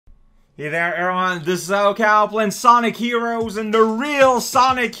Hey there, everyone. This is SoCal playing Sonic Heroes, and the real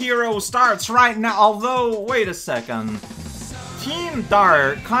Sonic Hero starts right now. Although, wait a second. Team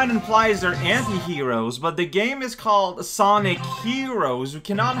Dark kind of implies they're anti-heroes, but the game is called Sonic Heroes. We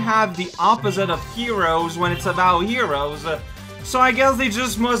cannot have the opposite of heroes when it's about heroes. So I guess they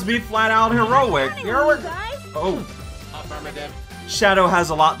just must be flat-out heroic. Here we go. Oh. Affirmative. Shadow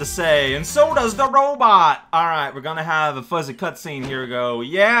has a lot to say, and so does the robot! Alright, we're gonna have a fuzzy cutscene. Here we go.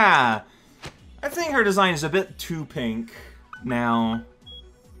 Yeah! I think her design is a bit too pink now.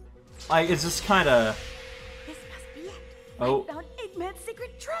 Like, it's just kinda... This must be it. Oh. I found Eggman's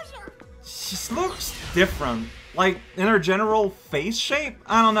secret treasure. She just looks different. Like, in her general face shape?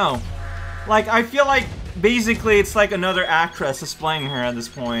 I don't know. Like, I feel like, basically, it's like another actress is playing her at this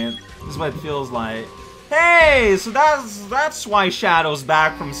point. This is what it feels like. Hey, so that's why Shadow's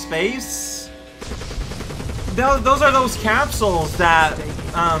back from space. Those are those capsules that,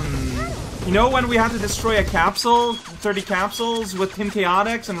 you know when we had to destroy a capsule, 30 capsules with Team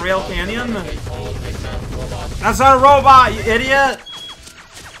Chaotix and Rail Canyon? That's not a robot, you idiot!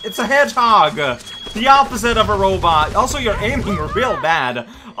 It's a hedgehog! The opposite of a robot. Also, you're aiming real bad.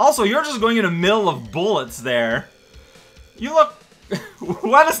 Also, you're just going in the middle of bullets there. You look...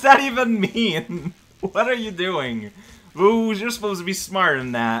 What does that even mean? What are you doing? Ooh, you're supposed to be smarter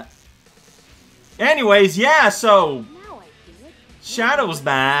than that. Anyways, yeah, so... Shadow's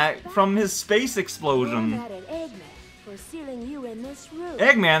back from his space explosion.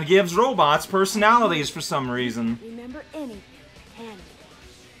 Eggman gives robots personalities for some reason.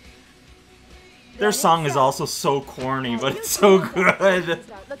 Their song is also so corny, but it's so good.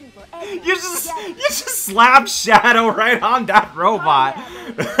 You just slap Shadow right on that robot.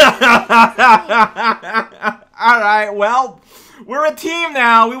 Alright, well, we're a team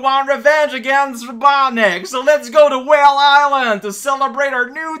now. We want revenge against Robotnik. So let's go to Whale Island to celebrate our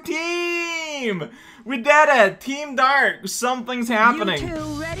new team. We did it. Team Dark. Something's happening. You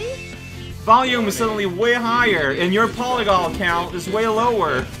two ready? Volume is suddenly way higher, and your polygon count is way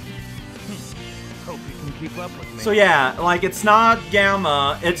lower. So yeah, like, it's not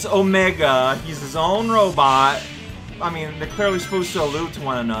Gamma, it's Omega. He's his own robot. I mean, they're clearly supposed to allude to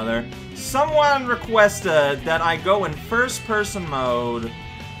one another. Someone requested that I go in first-person mode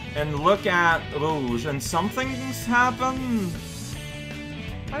and look at Rouge, and something's happened.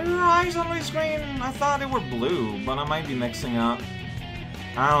 Are your eyes on my screen? I thought they were blue, but I might be mixing up.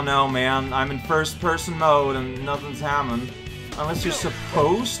 I don't know, man. I'm in first-person mode and nothing's happened. Unless you're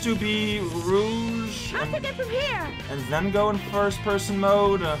supposed to be Rouge and then go in first-person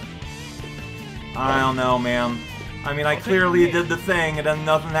mode. I don't know, man. I mean, I clearly did the thing and then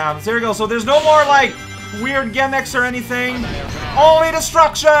nothing happens. There we go. So there's no more, like, weird gimmicks or anything. Only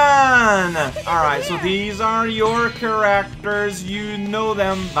destruction! Alright, so these are your characters. You know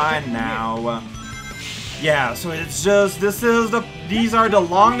them by now. Yeah, so it's just, these are the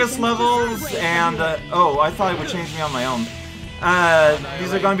longest levels, and, oh, I thought it would change me on my own.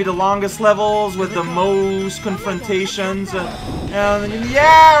 These are going to be the longest levels with the most confrontations. And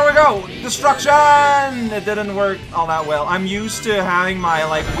yeah, here we go! Destruction! It didn't work all that well. I'm used to having my,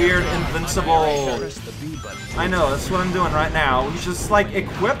 like, weird invincible... I know, that's what I'm doing right now. He just, like,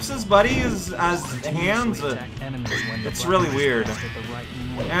 equips his buddies as hands. It's really weird.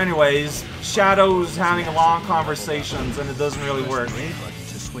 Anyways, Shadow's having long conversations and it doesn't really work.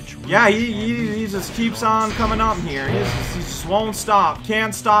 Yeah, he just keeps on coming up here. He just won't stop.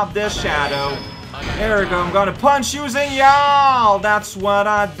 Can't stop this Shadow. There we go. I'm gonna punch using y'all. That's what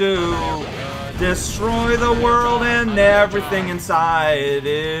I do. Destroy the world and everything inside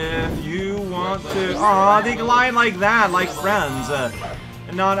if you want to. Aw, they glide like that, like friends.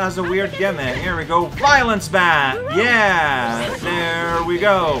 And not as a weird gimmick. Here we go. Violence Bat! Yeah! There we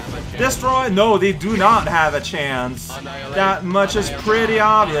go. Destroy? No, they do not have a chance. That much is pretty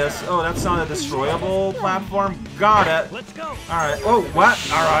obvious. Oh, that's not a destroyable platform. Got it. Alright. Oh, what?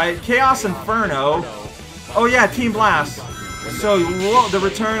 Alright. Chaos Inferno. Oh, yeah, Team Blast. So, whoa, the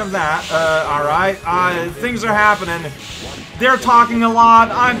return of that. Alright. Things are happening. They're talking a lot.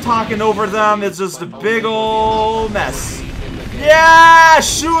 I'm talking over them. It's just a big old mess. Yeah!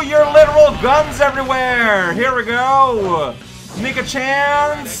 Shoot your literal guns everywhere! Here we go! Make a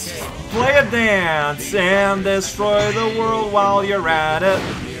chance, play a dance, and destroy the world while you're at it.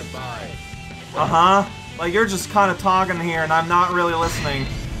 Uh-huh. Like, you're just kind of talking here, and I'm not really listening.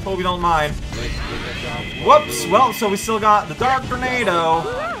 Hope you don't mind. Whoops! Well, so we still got the Dark Tornado.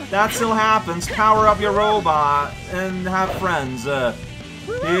 That still happens. Power up your robot, and have friends.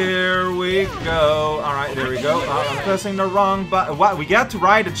 Here we go. Alright, there we go. I'm pressing the wrong button. What? We get to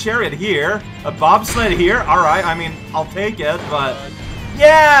ride a chariot here. A bobsled here. Alright, I mean, I'll take it, but...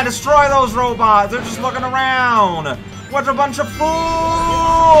 Yeah, destroy those robots. They're just looking around. What a bunch of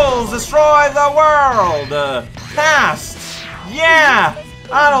fools! Destroy the world. Past. Yeah.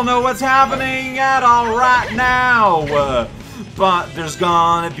 I don't know what's happening at all right now. But there's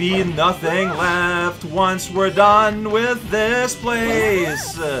gonna be nothing left once we're done with this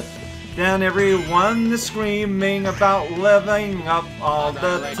place. Then everyone is screaming about living up all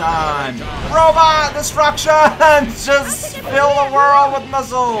the time. Robot destruction! Just fill the world with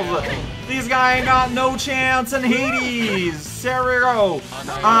missiles! These guys ain't got no chance in Hades! There we go!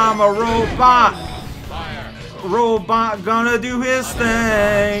 I'm a robot! Robot gonna do his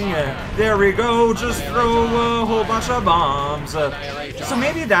thing. There we go, just throw a whole bunch of bombs. So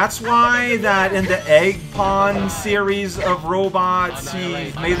maybe that's why that in the Egg Pawn series of robots,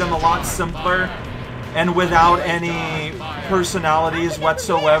 he made them a lot simpler and without any personalities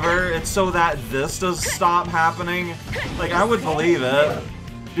whatsoever. It's so that this does stop happening. Like, I would believe it.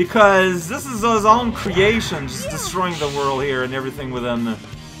 Because this is his own creation, just destroying the world here and everything within.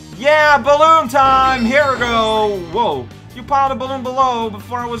 Yeah, balloon time! Here we go! Whoa, you piled a balloon below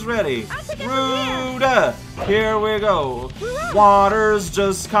before I was ready. Rude! Here we go. Water's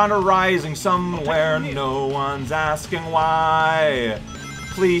just kind of rising somewhere. No one's asking why.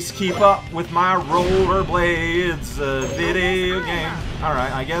 Please keep up with my rollerblades. Video game.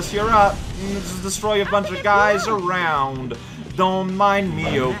 Alright, I guess you're up. Just destroy a bunch of guys around. Don't mind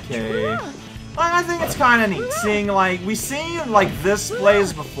me, okay? I think it's kind of neat seeing, like, we've seen, like, this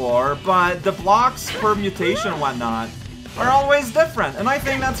plays before, but the blocks per mutation and whatnot are always different, and I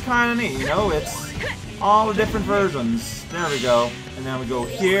think that's kind of neat, you know? It's all the different versions. There we go. And then we go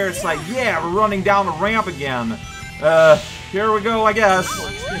here, it's like, yeah, we're running down the ramp again. Here we go, I guess.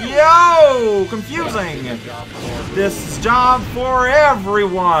 Yo! Confusing! This is job for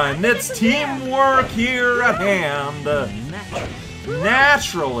everyone! It's teamwork here at hand.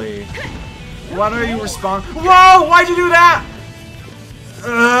 Naturally. What are you responding? Whoa! Why'd you do that?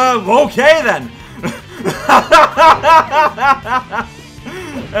 Okay then.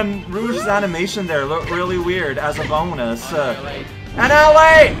 And Rouge's animation there looked really weird as a bonus. And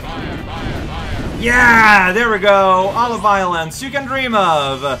LA! Yeah, there we go. All the violence you can dream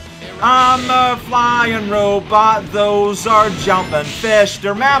of. I'm a flying robot. Those are jumping fish.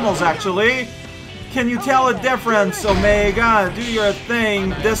 They're mammals, actually. Can you tell a difference, Omega? Do your thing.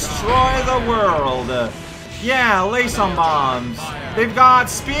 Destroy the world. Yeah, lay some bombs. They've got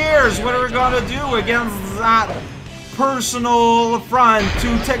spears. What are we gonna do against that personal affront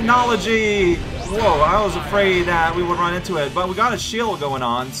to technology? Whoa, I was afraid that we would run into it, but we got a shield going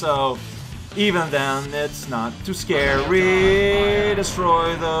on, so even then, it's not too scary.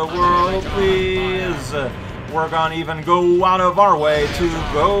 Destroy the world, please. We're gonna even go out of our way to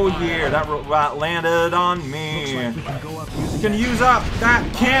go here. That robot landed on me. Can use up that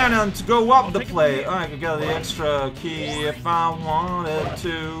cannon to go up the plate. I could get the extra key if I wanted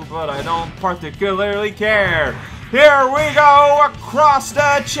to, but I don't particularly care. Here we go across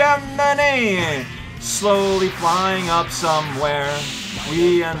the chimney. Slowly flying up somewhere.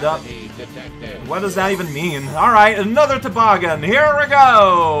 We end up... What does that even mean? Alright, another toboggan. Here we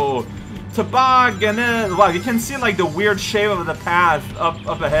go. Toboggan. Wow, you can see like the weird shape of the path up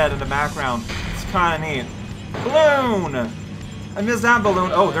ahead in the background. It's kind of neat. Balloon. I missed that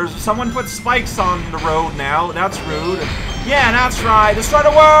balloon. Oh, there's someone put spikes on the road now. That's rude. Yeah, that's right. Destroy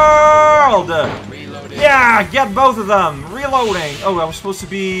the world. Yeah, get both of them. Reloading. Oh, I was supposed to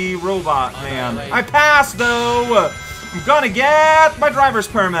be Robot Man. I passed though. I'm gonna get my driver's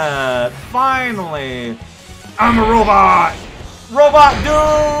permit. Finally. I'm a robot. Robot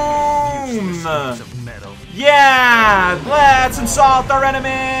Doom! Yeah! Let's insult our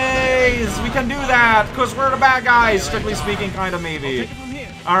enemies! We can do that, because we're the bad guys, strictly speaking, kind of, maybe.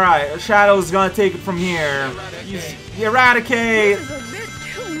 Alright, Shadow's gonna take it from here. Eradicate!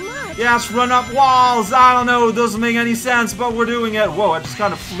 Yes, run up walls! I don't know, it doesn't make any sense, but we're doing it. Whoa, I just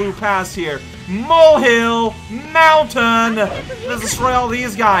kind of flew past here. Molehill! Mountain! Let's destroy all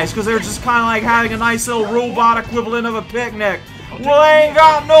these guys, because they're just kind of like having a nice little robot equivalent of a picnic. Well, I ain't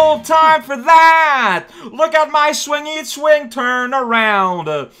got no time for that! Look at my swingy swing turn around!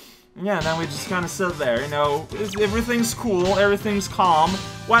 Yeah, and then we just kind of sit there, you know, everything's cool, everything's calm.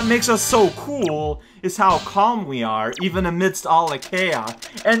 What makes us so cool is how calm we are, even amidst all the chaos.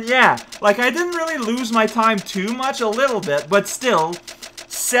 And yeah, like, I didn't really lose my time too much, a little bit, but still,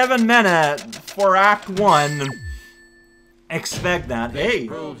 7 minutes for Act 1. Expect that. Hey!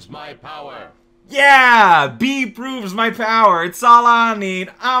 Proves my power. Yeah! B proves my power. It's all I need.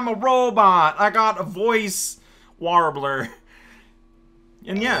 I'm a robot. I got a voice warbler.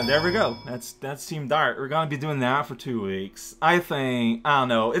 And yeah, there we go. That's Team Dart. We're gonna be doing that for 2 weeks. I don't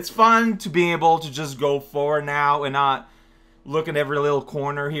know. It's fun to be able to just go forward now and not look at every little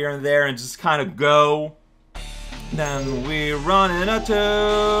corner here and there and just kind of go. Then we run in a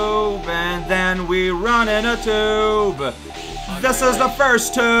tube, and then we run in a tube. This is the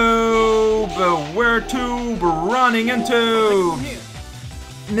first tube. We're tube running in tubes.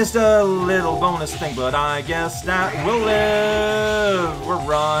 Missed a little bonus thing, but I guess that will live. We're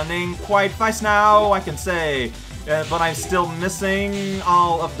running quite fast now, I can say. But I'm still missing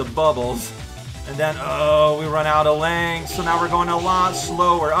all of the bubbles. And then, oh, we run out of length, so now we're going a lot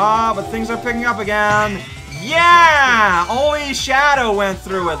slower. Ah, but things are picking up again. Yeah! Only Shadow went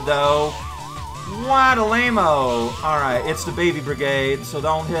through it, though. What a lame-o. Alright, it's the baby brigade, so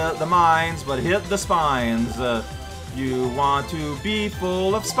don't hit the mines, but hit the spines. You want to be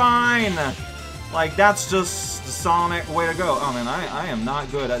full of spine. Like, that's just the Sonic way to go. Oh man, I am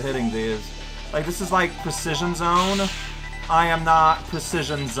not good at hitting these. Like, this is like Precision Zone. I am not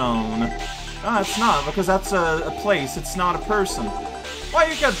Precision Zone. Oh, it's not, because that's a place, it's not a person. Well,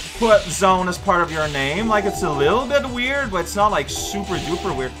 you could put Zone as part of your name. Like, it's a little bit weird, but it's not like super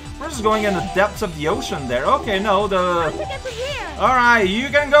duper weird. We're just going in the depths of the ocean there. Okay, no, Alright, you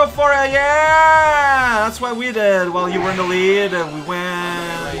can go for it, yeah! That's what we did while you were in the lead. We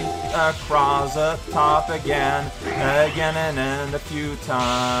went across the top again and a few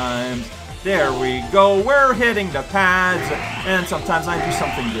times. There we go, we're hitting the pads, and sometimes I do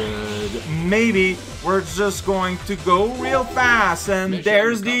something good. Maybe we're just going to go real fast, and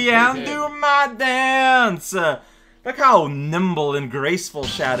there's the end to my dance! Look how nimble and graceful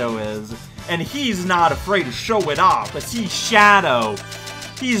Shadow is. And he's not afraid to show it off, because he's Shadow.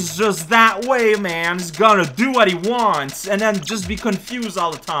 He's just that way, man. He's gonna do what he wants, and then just be confused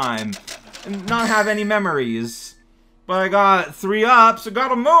all the time. And not have any memories. But I got 3 ups, I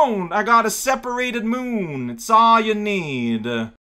got a moon, I got a separated moon. It's all you need.